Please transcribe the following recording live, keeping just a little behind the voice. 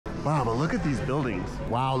Wow, but look at these buildings.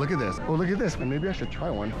 Wow, look at this. Oh, look at this. Maybe I should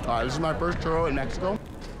try one. All right, this is my first churro in Mexico.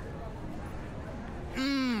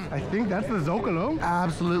 I think that's the Zocalo.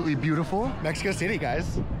 Absolutely beautiful. Mexico City,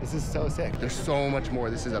 guys. This is so sick. There's so much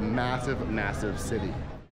more. This is a massive, massive city.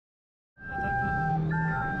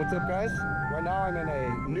 What's up, guys? Right now I'm in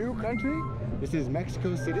a new country. This is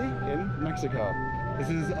Mexico City in Mexico. This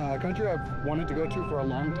is a country I've wanted to go to for a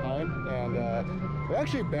long time, and I've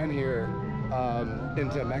actually been here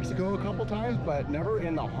into Mexico a couple times, but never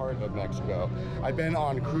in the heart of Mexico. I've been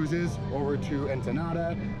on cruises over to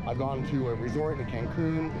Ensenada. I've gone to a resort in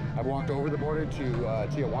Cancun. I've walked over the border to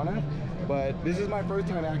Tijuana, but this is my first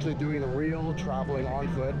time actually doing the real traveling on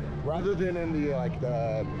foot, rather than in the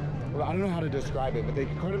well, I don't know how to describe it, but they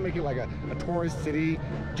kind of make it like a tourist city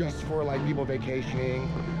just for like people vacationing.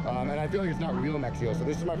 And I feel like it's not real Mexico. So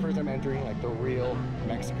this is my first time entering like the real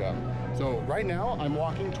Mexico. So right now I'm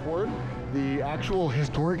walking toward the actual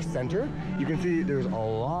historic center. You can see there's a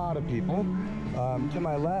lot of people. To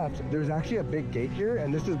my left, there's actually a big gate here,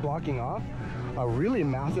 and this is blocking off a really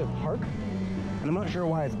massive park. And I'm not sure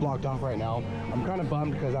why it's blocked off right now. I'm kind of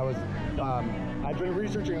bummed because I've been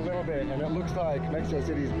researching a little bit, and it looks like Mexico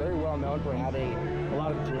City is very well known for having a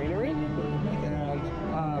lot of greenery. And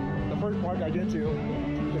the first park I get to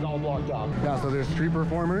is all blocked off. Yeah, so there's street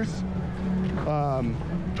performers,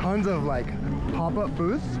 tons of like pop-up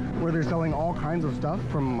booths where they're selling all kinds of stuff,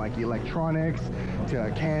 from like electronics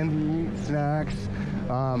to candy, snacks.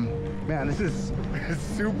 Man, this is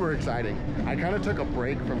super exciting. I kind of took a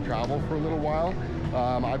break from travel for a little while.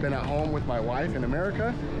 I've been at home with my wife in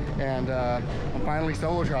America, and I'm finally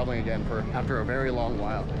solo traveling again after a very long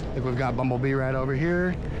while. I think we've got Bumblebee right over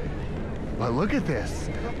here. But look at this.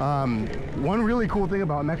 One really cool thing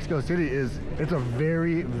about Mexico City is it's a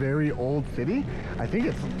very, very old city. I think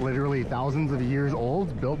it's literally thousands of years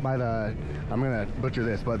old, built by the, I'm gonna butcher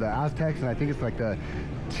this, but the Aztecs, and I think it's like the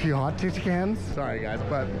Teotihuacans. Sorry guys,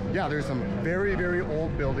 but yeah, there's some very, very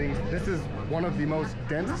old buildings. This is one of the most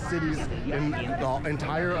dense cities in the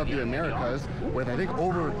entire of the Americas, with I think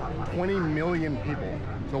over 20 million people.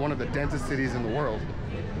 So one of the densest cities in the world.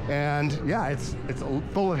 And yeah, it's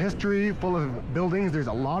full of history, full of buildings. There's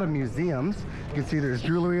a lot of museums. You can see there's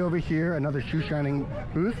jewelry over here, another shoe shining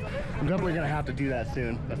booth. I'm definitely gonna have to do that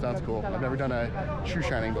soon. That sounds cool. I've never done a shoe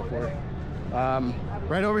shining before.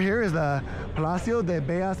 Right over here is the Palacio de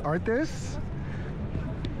Bellas Artes.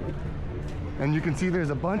 And you can see there's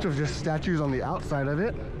a bunch of just statues on the outside of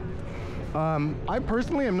it. I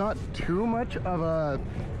personally am not too much of a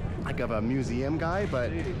museum guy,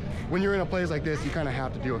 but when you're in a place like this, you kind of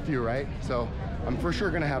have to do a few, right? So I'm for sure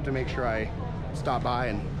gonna have to make sure I stop by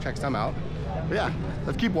and check some out. But yeah,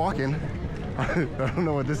 let's keep walking. I don't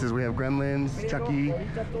know what this is. We have gremlins, Chucky.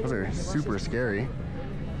 Those are super scary.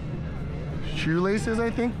 Shoelaces, I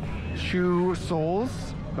think. Shoe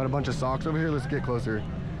soles. Got a bunch of socks over here. Let's get closer.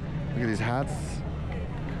 Look at these hats.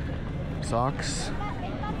 Socks.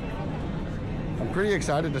 I'm pretty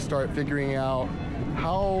excited to start figuring out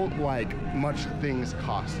how much things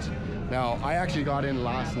cost. Now, I actually got in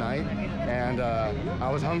last night, and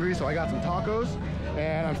I was hungry, so I got some tacos,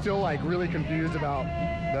 and I'm still really confused about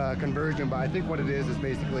the conversion, but I think what it is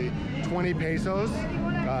basically 20 pesos,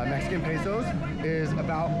 Mexican pesos, is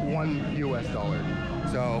about $1 US.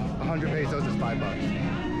 So 100 pesos is $5.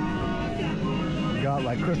 We got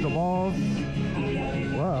crystal balls.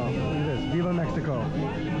 Wow, look at this, Viva Mexico.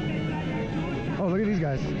 Oh, look at these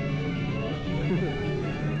guys.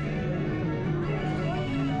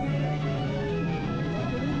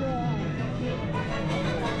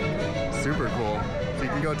 Super cool. So you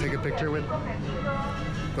can go take a picture with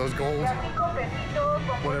those gold,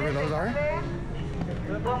 whatever those are.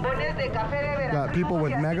 Got people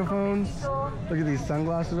with megaphones. Look at these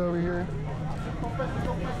sunglasses over here.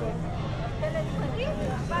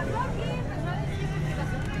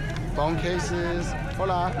 Phone cases.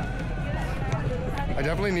 Hola. I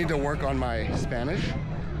definitely need to work on my Spanish.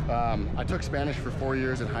 I took Spanish for 4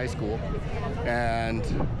 years in high school, and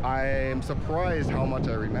I'm surprised how much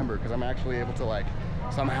I remember, because I'm actually able to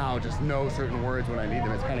somehow just know certain words when I need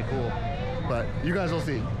them. It's kind of cool, but you guys will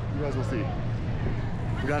see. You guys will see.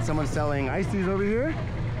 We got someone selling ices over here.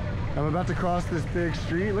 I'm about to cross this big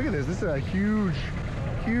street. Look at this. This is a huge,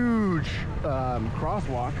 huge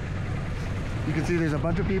crosswalk. You can see there's a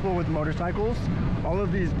bunch of people with motorcycles. All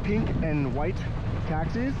of these pink and white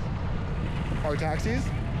taxis are taxis.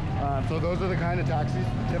 So those are the kind of taxis,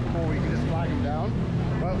 typical, where you can just flag them down.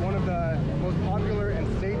 But one of the most popular and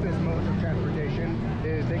safest modes of transportation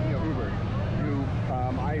is taking an Uber.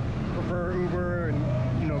 I prefer Uber and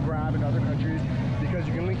Grab in other countries, because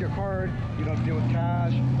you can link your card, you don't have to deal with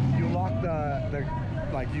cash, you lock the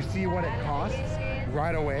like you see what it costs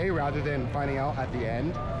right away rather than finding out at the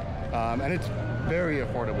end. And it's very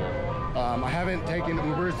affordable. I haven't taken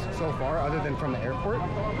Ubers so far other than from the airport.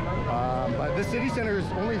 But the city center is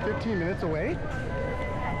only 15 minutes away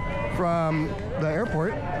from the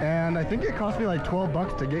airport, and I think it cost me like 12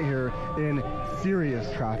 bucks to get here in serious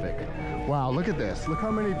traffic. Wow, look at this. Look how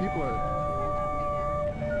many people are.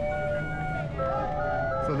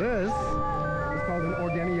 So this is called an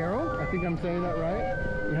organillero. I think I'm saying that right.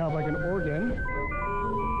 We have like an organ.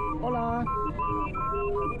 Hola.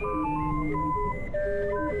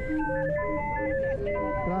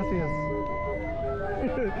 Gracias.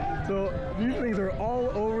 So these things are all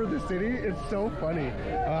over the city. It's so funny.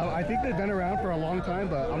 I think they've been around for a long time,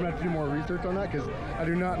 but I'm gonna have to do more research on that because I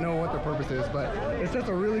do not know what the purpose is. But it's just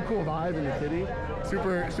a really cool vibe in the city.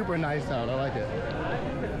 Super nice sound. I like it.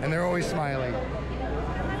 And they're always smiling.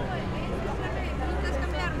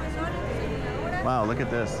 Wow, look at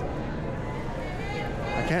this.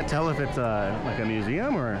 I can't tell if it's like a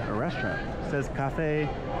museum or a restaurant. It says Cafe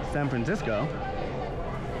San Francisco.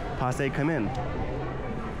 Passe, come in.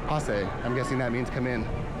 Passe, I'm guessing that means come in.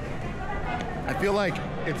 I feel like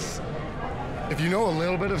it's, if you know a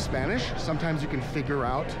little bit of Spanish, sometimes you can figure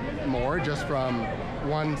out more just from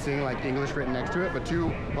one, seeing like English written next to it, but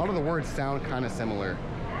two, a lot of the words sound kind of similar.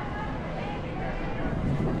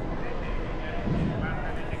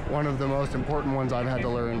 One of the most important ones I've had to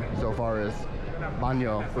learn so far is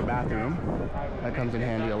baño, for bathroom. That comes in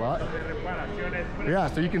handy a lot. Yeah,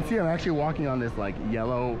 so you can see I'm actually walking on this like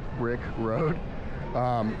yellow brick road.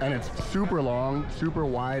 And it's super long, super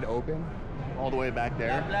wide open, all the way back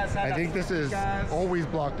there. I think this is always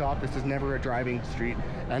blocked off. This is never a driving street,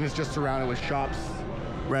 and it's just surrounded with shops,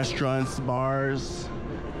 restaurants, bars,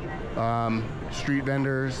 street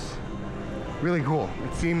vendors. Really cool.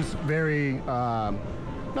 It seems very,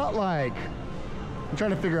 not like, I'm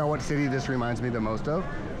trying to figure out what city this reminds me the most of,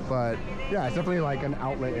 but yeah, it's definitely like an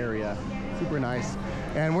outlet area. Super nice.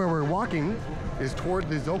 And where we're walking is toward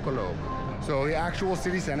the Zocalo. So the actual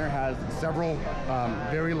city center has several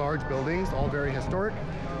very large buildings, all very historic.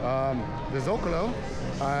 The Zocalo,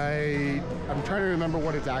 I'm trying to remember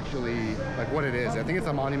what it's actually, like what it is. I think it's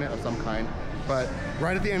a monument of some kind. But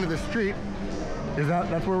right at the end of the street,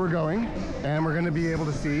 that's where we're going. And we're gonna be able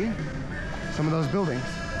to see some of those buildings.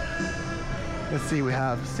 Let's see, we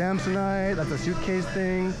have Samsonite, that's a suitcase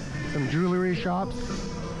thing, some jewelry shops.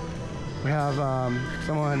 We have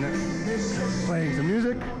someone playing some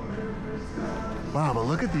music. Wow, but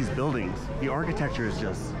look at these buildings. The architecture is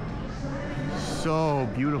just so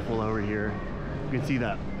beautiful over here. You can see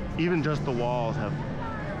that even just the walls have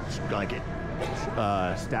like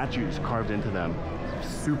statues carved into them.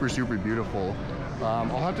 Super beautiful.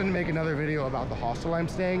 I'll have to make another video about the hostel I'm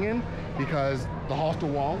staying in because the hostel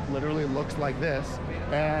wall literally looks like this,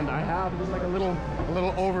 and I have just like a little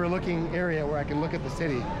overlooking area where I can look at the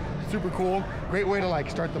city. Super cool. Great way to like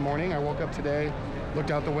start the morning. I woke up today,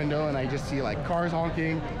 looked out the window, and I just see like cars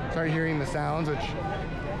honking, started hearing the sounds, which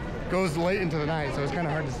goes late into the night, so it's kind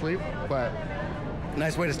of hard to sleep, but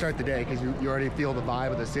nice way to start the day because you already feel the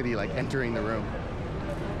vibe of the city like entering the room.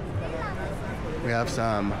 We have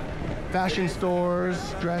some fashion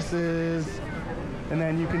stores, dresses, and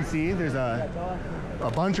then you can see there's a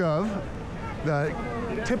bunch of the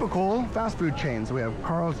typical fast food chains. We have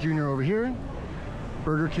Carl's Jr. over here,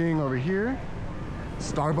 Burger King over here,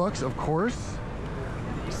 Starbucks, of course,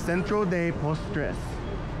 Centro de Postres.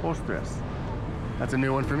 That's a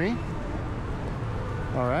new one for me.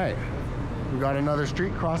 All right, we've got another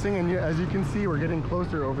street crossing, and as you can see, we're getting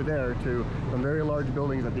closer over there to some very large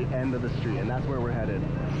buildings at the end of the street, and that's where we're headed.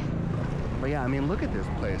 But yeah, I mean, look at this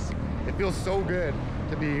place. It feels so good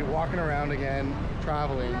to be walking around again,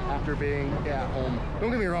 traveling after being at home. Don't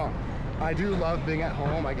get me wrong, I do love being at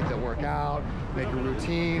home. I get to work out, make a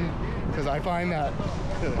routine, because I find that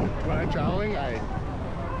when I'm traveling, I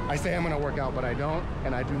say I'm gonna work out, but I don't,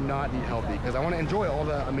 and I do not eat healthy because I want to enjoy all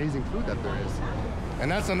the amazing food that there is.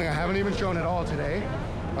 And that's something I haven't even shown at all today.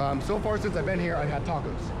 So far since I've been here, I've had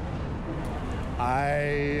tacos.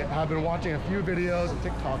 I have been watching a few videos and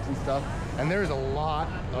TikToks and stuff, and there's a lot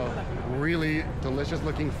of really delicious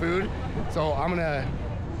looking food. So I'm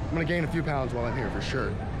gonna gain a few pounds while I'm here for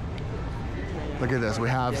sure. Look at this, we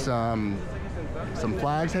have some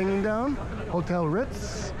flags hanging down. Hotel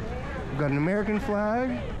Ritz, we've got an American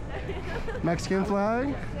flag, Mexican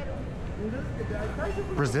flag,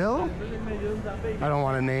 Brazil. I don't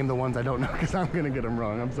want to name the ones I don't know because I'm gonna get them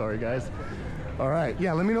wrong. I'm sorry, guys. All right,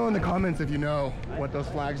 yeah, let me know in the comments if you know what those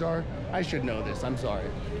flags are. I should know this, I'm sorry.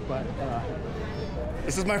 But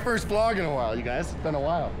this is my first vlog in a while, you guys. It's been a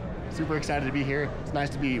while. Super excited to be here. It's nice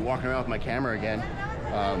to be walking around with my camera again.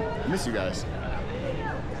 Miss you guys.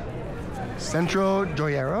 Centro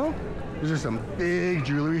Joyero. These are some big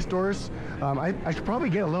jewelry stores. I should probably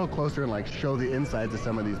get a little closer and like show the insides of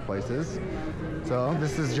some of these places. So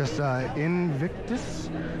this is just Invictus.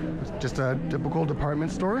 It's just a typical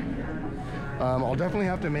department store. I'll definitely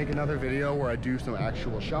have to make another video where I do some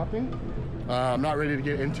actual shopping. I'm not ready to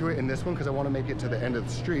get into it in this one because I want to make it to the end of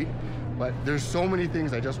the street. But there's so many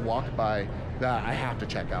things I just walked by that I have to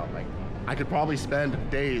check out. Like, I could probably spend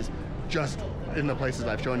days just in the places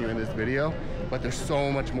I've shown you in this video, but there's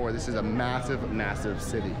so much more. This is a massive, massive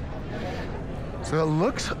city. So it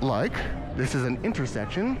looks like this is an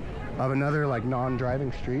intersection of another like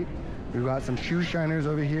non-driving street. We've got some shoe shiners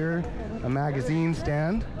over here, a magazine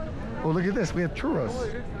stand. Oh, look at this, we have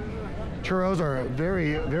churros. Churros are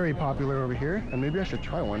very, very popular over here, and maybe I should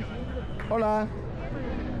try one. Hola.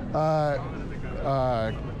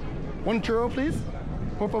 One churro, please.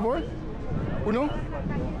 Por favor. Uno.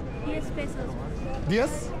 10 pesos. 10?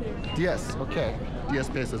 10, okay. 10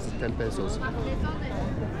 pesos is 10 pesos.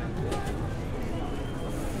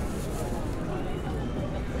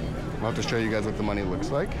 I'll have to show you guys what the money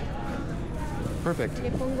looks like. Perfect.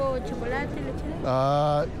 Le pongo chocolate,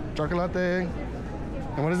 lechera. Chocolate.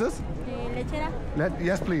 And what is this? Lechera.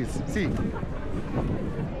 Yes, please. Si. I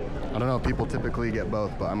don't know if people typically get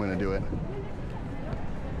both, but I'm gonna do it.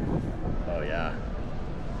 Oh yeah.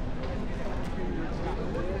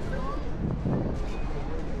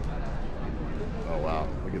 Oh wow,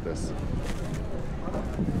 look at this.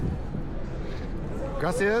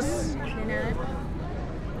 Gracias. De nada.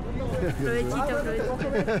 Provechito,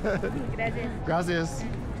 provechito. Gracias. Gracias.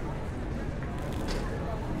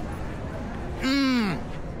 Mmm.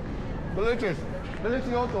 Delicious.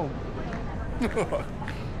 Delicioso.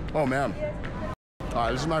 Oh man.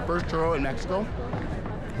 Alright, this is my first churro in Mexico.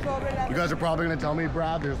 You guys are probably gonna tell me,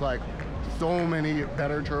 Brad, there's like so many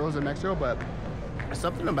better churros in Mexico, but there's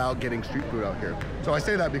something about getting street food out here. So I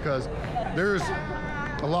say that because there's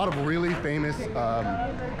a lot of really famous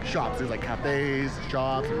shops. There's like cafes,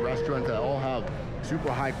 shops, and restaurants that all have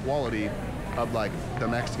super high quality of like the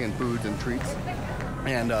Mexican foods and treats.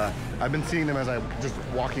 And I've been seeing them as I'm just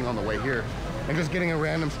walking on the way here. And just getting a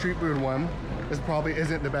random street food one, this probably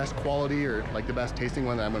isn't the best quality or like the best tasting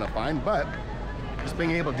one that I'm gonna find, but just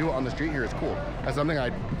being able to do it on the street here is cool. That's something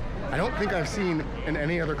I don't think I've seen in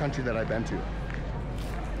any other country that I've been to.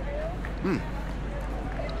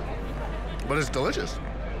 But it's delicious.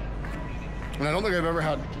 And I don't think I've ever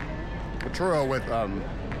had a churro with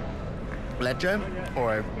leche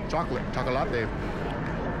or chocolate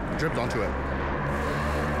dripped onto it.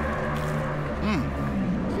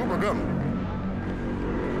 Super good.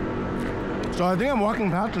 So I think I'm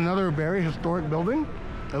walking past another very historic building.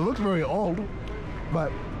 It looks very old,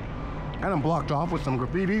 but kind of blocked off with some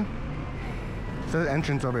graffiti. It says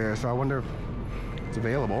entrance over here, so I wonder if it's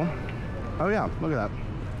available. Oh yeah, look at that.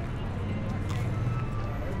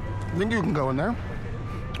 I think you can go in there.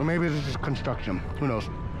 Or maybe it's just construction. Who knows?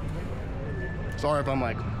 Sorry if I'm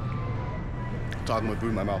like talking with food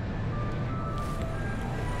in my mouth.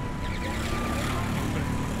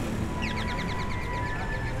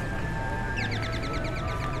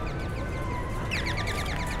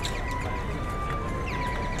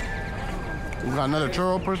 We got another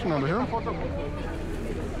churro person over here.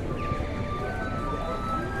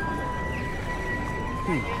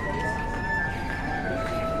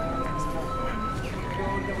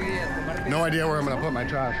 No idea where I'm gonna put my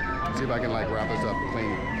trash. Let's see if I can like wrap this up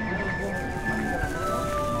clean.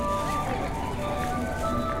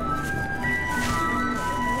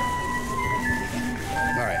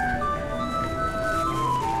 All right.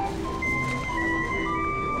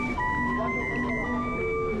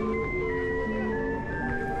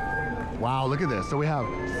 Wow, look at this. So we have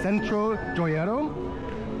Centro Joyero.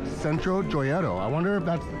 Centro Joyero. I wonder if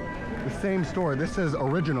that's the same store. This says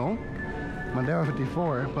original, Madera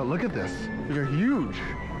 54, but look at this. These are huge.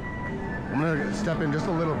 I'm gonna step in just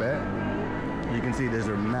a little bit. You can see these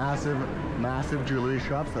are massive, massive jewelry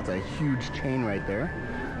shops. That's a huge chain right there.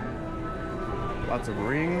 Lots of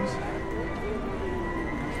rings.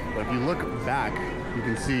 But if you look back, you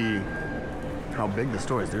can see how big the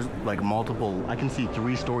store is. There's like multiple, I can see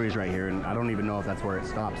 3 stories right here, and I don't even know if that's where it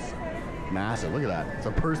stops. Massive, look at that. It's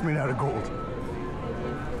a purse made out of gold.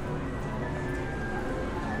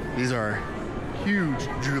 These are huge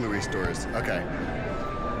jewelry stores. Okay.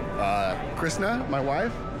 Krishna, my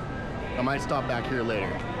wife, I might stop back here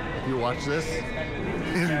later. If you watch this,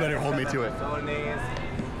 you better hold me to it.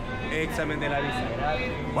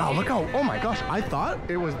 Wow, look how, oh my gosh, I thought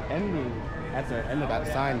it was ending at the end of that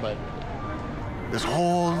sign, but this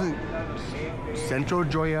whole Centro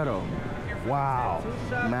Joyero. Wow,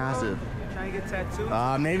 massive. Trying to get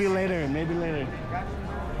tattoos? Maybe later, maybe later.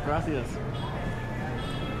 Gracias.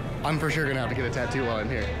 I'm for sure gonna have to get a tattoo while I'm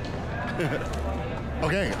here.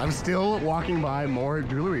 Okay, I'm still walking by more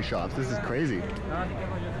jewelry shops. This is crazy.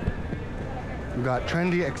 We've got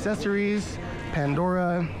trendy accessories,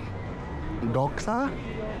 Pandora, Doxa,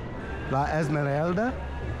 La Esmeralda.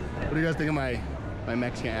 What do you guys think of my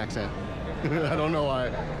Mexican accent? I don't know why.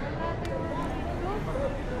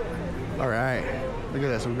 All right, look at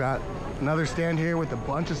this. We've got another stand here with a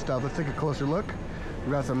bunch of stuff. Let's take a closer look.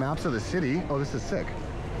 We've got some maps of the city. Oh, this is sick.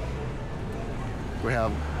 We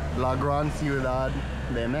have La Gran Ciudad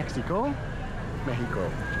de Mexico.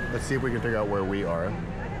 Let's see if we can figure out where we are.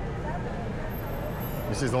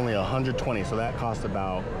 This is only 120, so that costs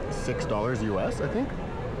about $6 US, I think.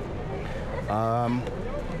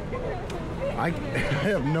 I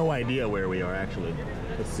have no idea where we are actually.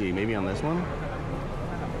 Let's see, maybe on this one?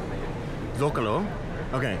 Zocalo.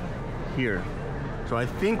 Okay, here. So I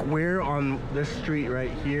think we're on this street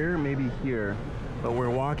right here, maybe here. But we're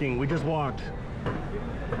walking, we just walked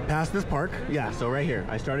past this park. Yeah, so right here.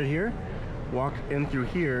 I started here, walked in through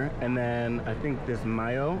here, and then I think this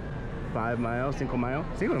Mayo, 5 Mayo, Cinco Mayo?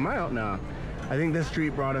 Cinco de Mayo? No. I think this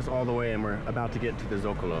street brought us all the way and we're about to get to the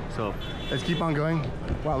Zocalo. So let's keep on going.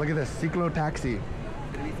 Wow, look at this, Ciclo Taxi.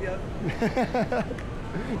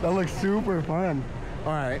 That looks super fun.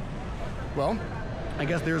 All right, well, I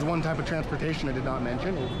guess there's one type of transportation I did not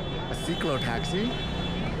mention, a Ciclo Taxi.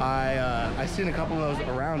 I've seen a couple of those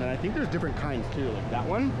around and I think there's different kinds too. Like that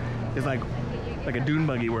one is like a dune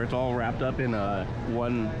buggy where it's all wrapped up in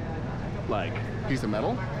one like piece of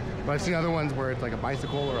metal. But I've seen other ones where it's like a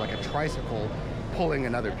bicycle or like a tricycle pulling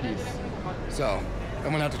another piece. So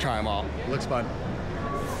I'm gonna have to try them all. It looks fun.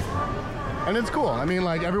 And it's cool. I mean,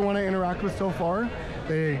 like everyone I interact with so far,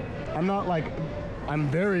 I'm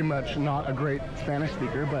very much not a great Spanish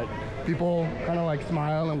speaker, but people kind of like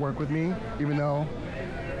smile and work with me, even though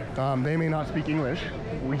they may not speak English.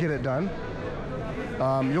 We get it done.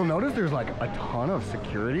 You'll notice there's like a ton of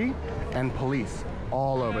security and police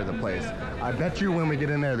all over the place. I bet you when we get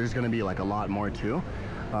in there, there's gonna be like a lot more too.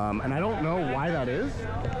 And I don't know why that is.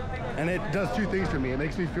 And it does two things for me. It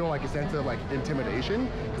makes me feel like a sense of like intimidation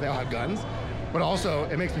because they all have guns, but also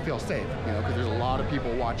it makes me feel safe, you know, because there's a lot of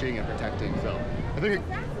people watching and protecting. So I think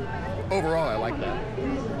overall, I like that.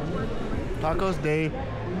 Tacos de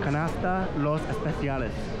canasta los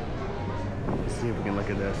especiales. Let's see if we can look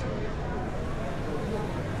at this.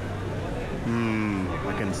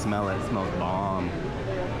 I can smell it. It smells bomb.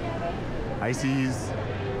 Ices,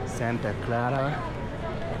 Santa Clara,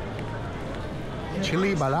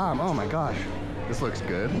 chili balam. Oh my gosh, this looks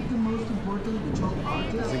good.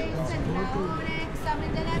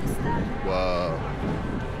 Whoa.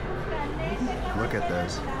 Look at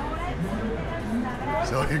this.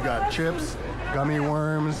 So you got chips, gummy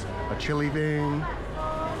worms, a chili thing.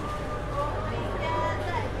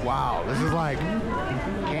 Wow, this is like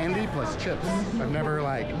candy plus chips. I've never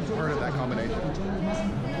like heard of that combination.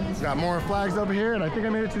 Got more flags over here and I think I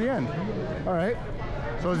made it to the end. All right,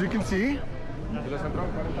 so as you can see,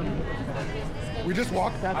 we just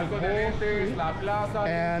walked that whole street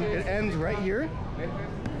and it ends right here.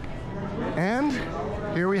 And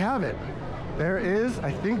here we have it. There is,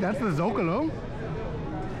 I think that's the Zocalo.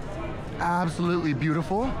 Absolutely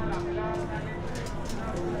beautiful.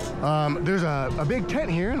 There's a big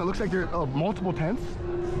tent here and it looks like there are multiple tents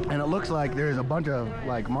and it looks like there's a bunch of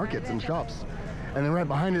like markets and shops. And then right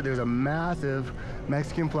behind it, there's a massive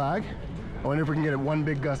Mexican flag. I wonder if we can get one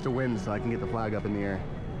big gust of wind so I can get the flag up in the air.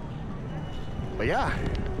 But yeah,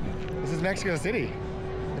 this is Mexico City.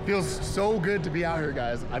 It feels so good to be out here,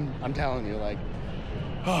 guys. I'm telling you, like,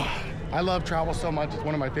 oh, I love travel so much. It's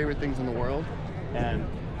one of my favorite things in the world. And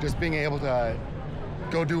just being able to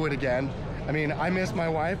go do it again. I mean, I miss my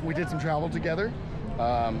wife. We did some travel together.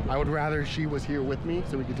 I would rather she was here with me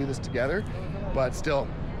so we could do this together, but still,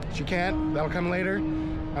 she can't. That'll come later.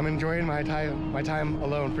 I'm enjoying my time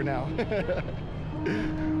alone for now.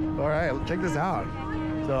 All right, check this out.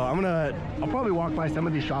 So I'll probably walk by some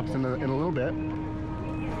of these shops in a little bit.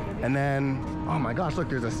 And then, oh my gosh, look,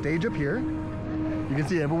 there's a stage up here. You can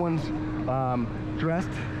see everyone's dressed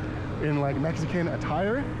in like Mexican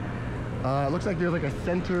attire. It looks like there's like a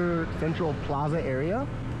central plaza area.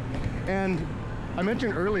 And I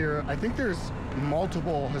mentioned earlier, I think there's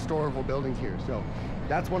multiple historical buildings here. So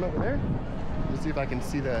that's one over there. Let's see if I can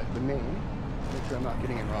see the name. Make sure I'm not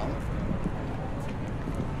getting it wrong.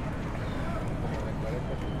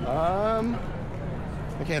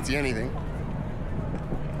 I can't see anything.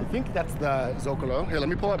 I think that's the Zocalo. Here, let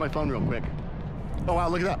me pull out my phone real quick. Oh wow,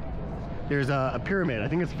 look at that. There's a pyramid. I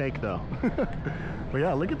think it's fake though. But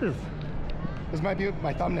yeah, look at this. This might be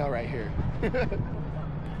my thumbnail right here.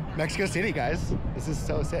 Mexico City, guys. This is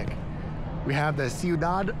so sick. We have the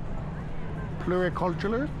Ciudad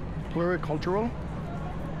Pluricultural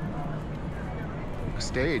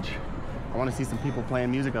stage. I want to see some people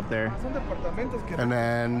playing music up there. And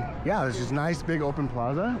then, yeah, there's this nice big open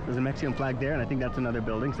plaza. There's a Mexican flag there, and I think that's another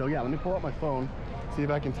building. So yeah, let me pull out my phone, see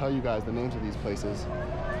if I can tell you guys the names of these places.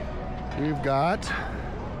 We've got,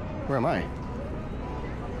 where am I?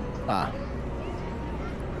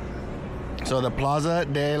 So the Plaza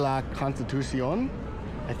de la Constitucion.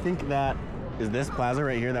 I think that is this plaza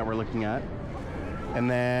right here that we're looking at.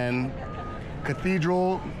 And then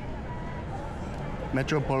Cathedral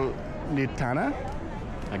Metropolitana.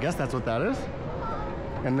 I guess that's what that is.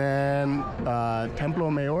 And then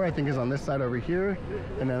Templo Mayor, I think, is on this side over here.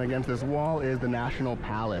 And then against this wall is the National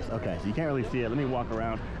Palace. Okay, so you can't really see it. Let me walk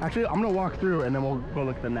around. Actually, I'm gonna walk through and then we'll go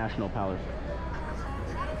look at the National Palace.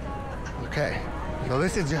 Okay, so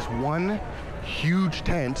this is just one huge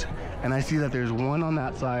tent. And I see that there's one on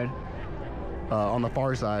that side, on the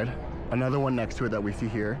far side. Another one next to it that we see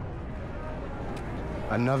here.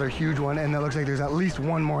 Another huge one, and it looks like there's at least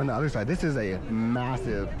one more on the other side. This is a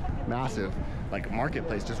massive, massive, like,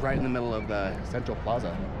 marketplace just right in the middle of the central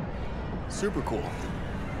plaza. Super cool.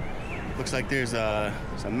 Looks like there's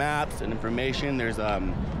some maps and information. There's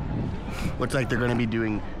looks like they're going to be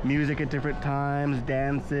doing music at different times,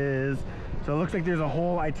 dances. So it looks like there's a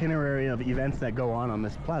whole itinerary of events that go on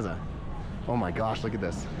this plaza. Oh my gosh, look at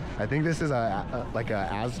this. I think this is like a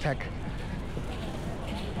Aztec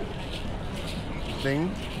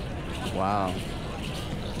thing. Wow.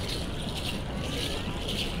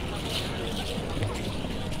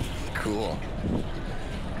 Cool.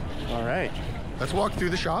 All right, let's walk through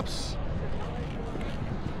the shops.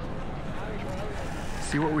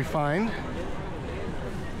 See what we find.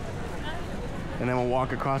 And then we'll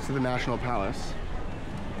walk across to the National Palace.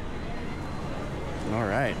 All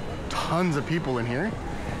right, tons of people in here.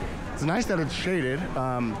 It's nice that it's shaded.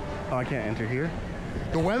 Oh, I can't enter here.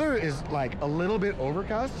 The weather is like a little bit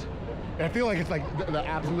overcast. I feel like it's like the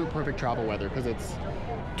absolute perfect travel weather because it's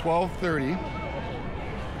 12:30,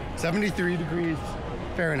 73 degrees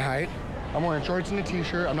Fahrenheit. I'm wearing shorts and a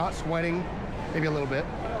t-shirt. I'm not sweating, maybe a little bit,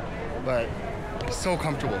 but so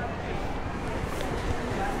comfortable.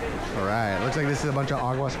 All right, looks like this is a bunch of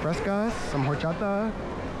aguas frescas, some horchata.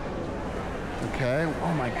 Okay,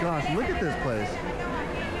 oh my gosh, look at this place.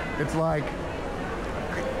 It's like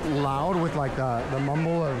loud with like the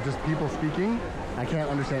mumble of just people speaking. I can't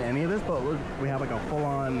understand any of this, but look, we have like a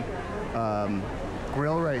full-on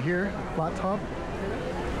grill right here, flat top.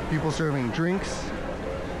 People serving drinks.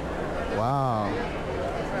 Wow.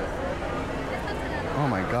 Oh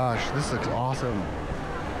my gosh, this looks awesome.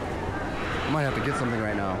 I might have to get something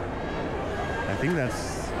right now. I think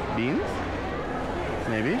that's beans,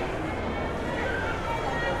 maybe.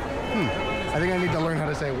 I think I need to learn how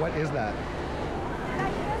to say, what is that?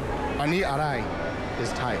 Ani arai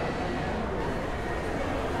is Thai.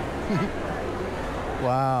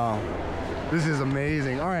 Wow, this is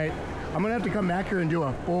amazing. All right, I'm gonna have to come back here and do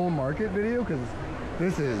a full market video because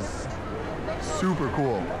this is super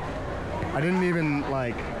cool. I didn't even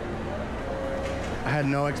like, I had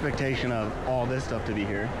no expectation of all this stuff to be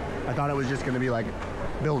here. I thought it was just gonna be like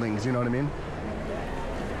buildings, you know what I mean?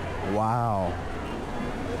 Wow.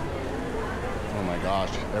 Oh my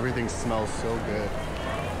gosh, everything smells so good.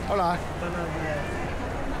 Hola.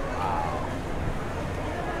 Wow.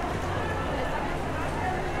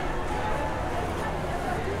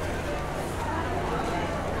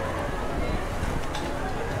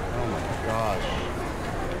 Oh my gosh.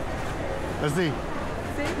 Let's see.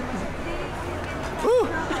 Woo!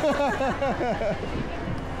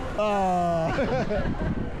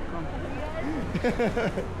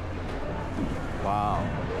 Wow.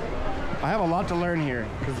 I have a lot to learn here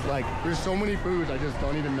because like there's so many foods I just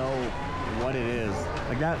don't even know what it is.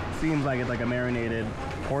 Like that seems like it's like a marinated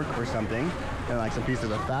pork or something and like some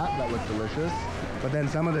pieces of fat that looks delicious. But then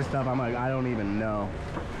some of this stuff I'm like, I don't even know.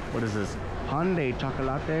 What is this? Pan de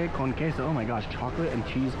chocolate con queso. Oh my gosh, chocolate and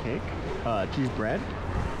cheese cake, cheese bread.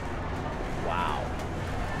 Wow.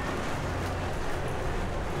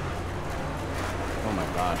 Oh my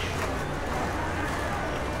gosh.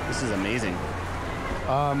 This is amazing.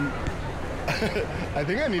 I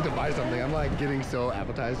think I need to buy something. I'm like getting so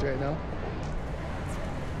appetized right now.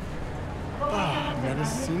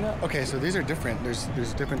 Medicina. Okay, so these are different.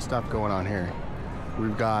 There's different stuff going on here.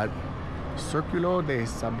 We've got Círculo de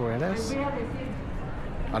Sabores.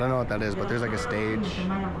 I don't know what that is, but there's like a stage.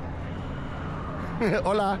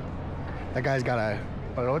 Hola. That guy's got a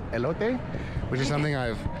elote, which is something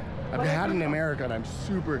I've had in America and I'm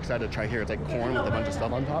super excited to try here. It's like corn with a bunch of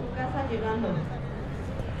stuff on top.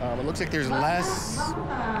 It looks like there's less.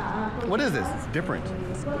 What is this? It's different.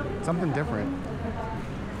 It's something different.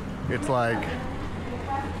 It's like,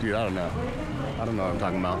 dude, I don't know. I don't know what I'm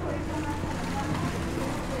talking about.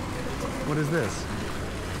 What is this?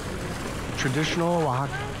 Traditional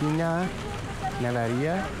Oaxaqueña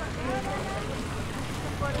Neveria.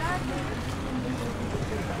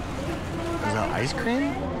 Is that ice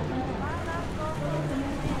cream?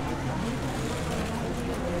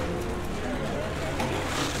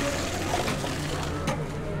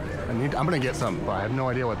 I'm gonna get some, but I have no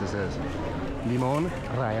idea what this is. Limon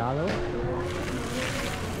rallado.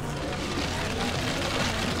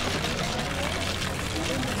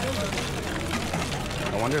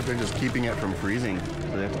 I wonder if they're just keeping it from freezing,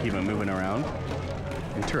 so they have to keep it moving around.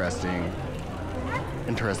 Interesting.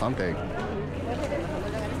 Interessante.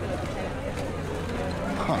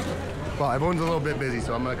 Huh. Well, everyone's a little bit busy,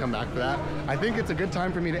 so I'm gonna come back for that. I think it's a good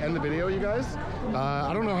time for me to end the video, you guys.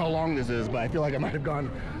 I don't know how long this is, but I feel like I might have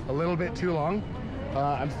gone a little bit too long.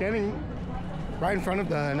 I'm standing right in front of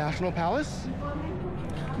the National Palace.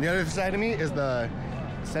 On the other side of me is the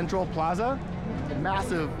Central Plaza, a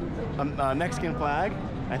massive Mexican flag.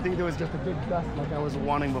 I think there was just a big dust like I was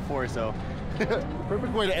wanting before, so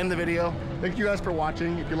perfect way to end the video. Thank you guys for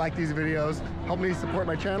watching. If you like these videos, help me support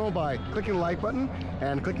my channel by clicking the like button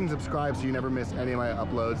and clicking subscribe so you never miss any of my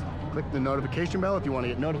uploads. Click the notification bell if you want to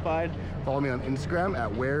get notified. Follow me on Instagram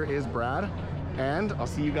at whereisbrad, and I'll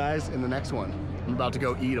see you guys in the next one. I'm about to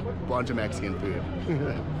go eat a bunch of Mexican food.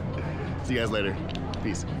 See you guys later.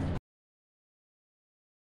 Peace.